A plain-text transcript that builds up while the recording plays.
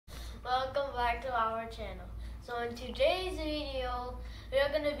welcome back to our channel. So in today's video, we are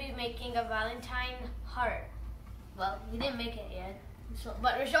going to be making a Valentine heart. Well, we didn't make it yet,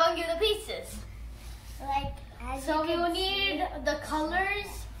 but we're showing you the pieces. So we will need the colors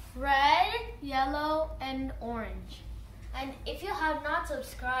red, yellow, and orange. And if you have not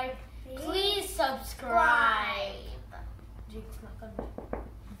subscribed, please subscribe. Jake's not gonna.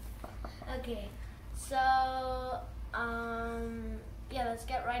 Okay, so yeah, let's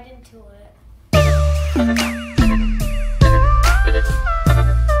get right into it.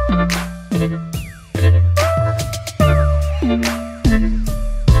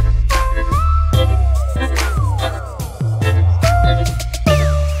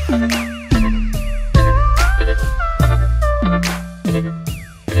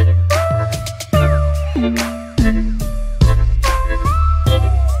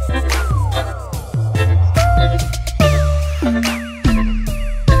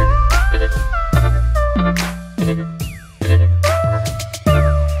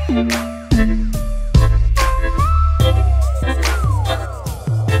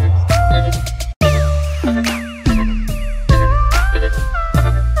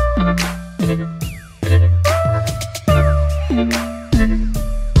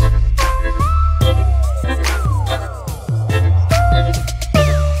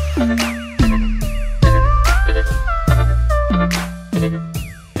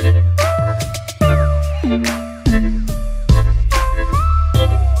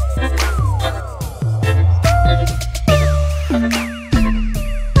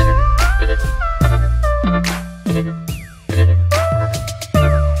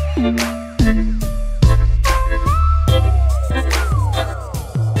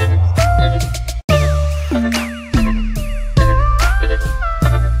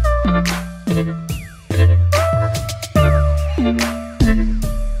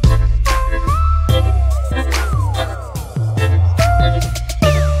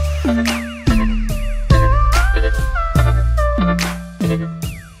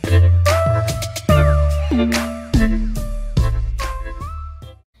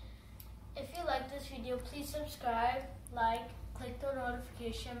 If you like this video, please subscribe, like, click the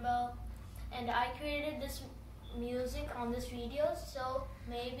notification bell. And I created this music on this video, so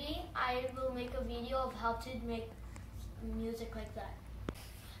maybe I will make a video of how to make music like that.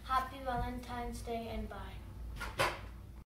 Happy Valentine's Day and bye.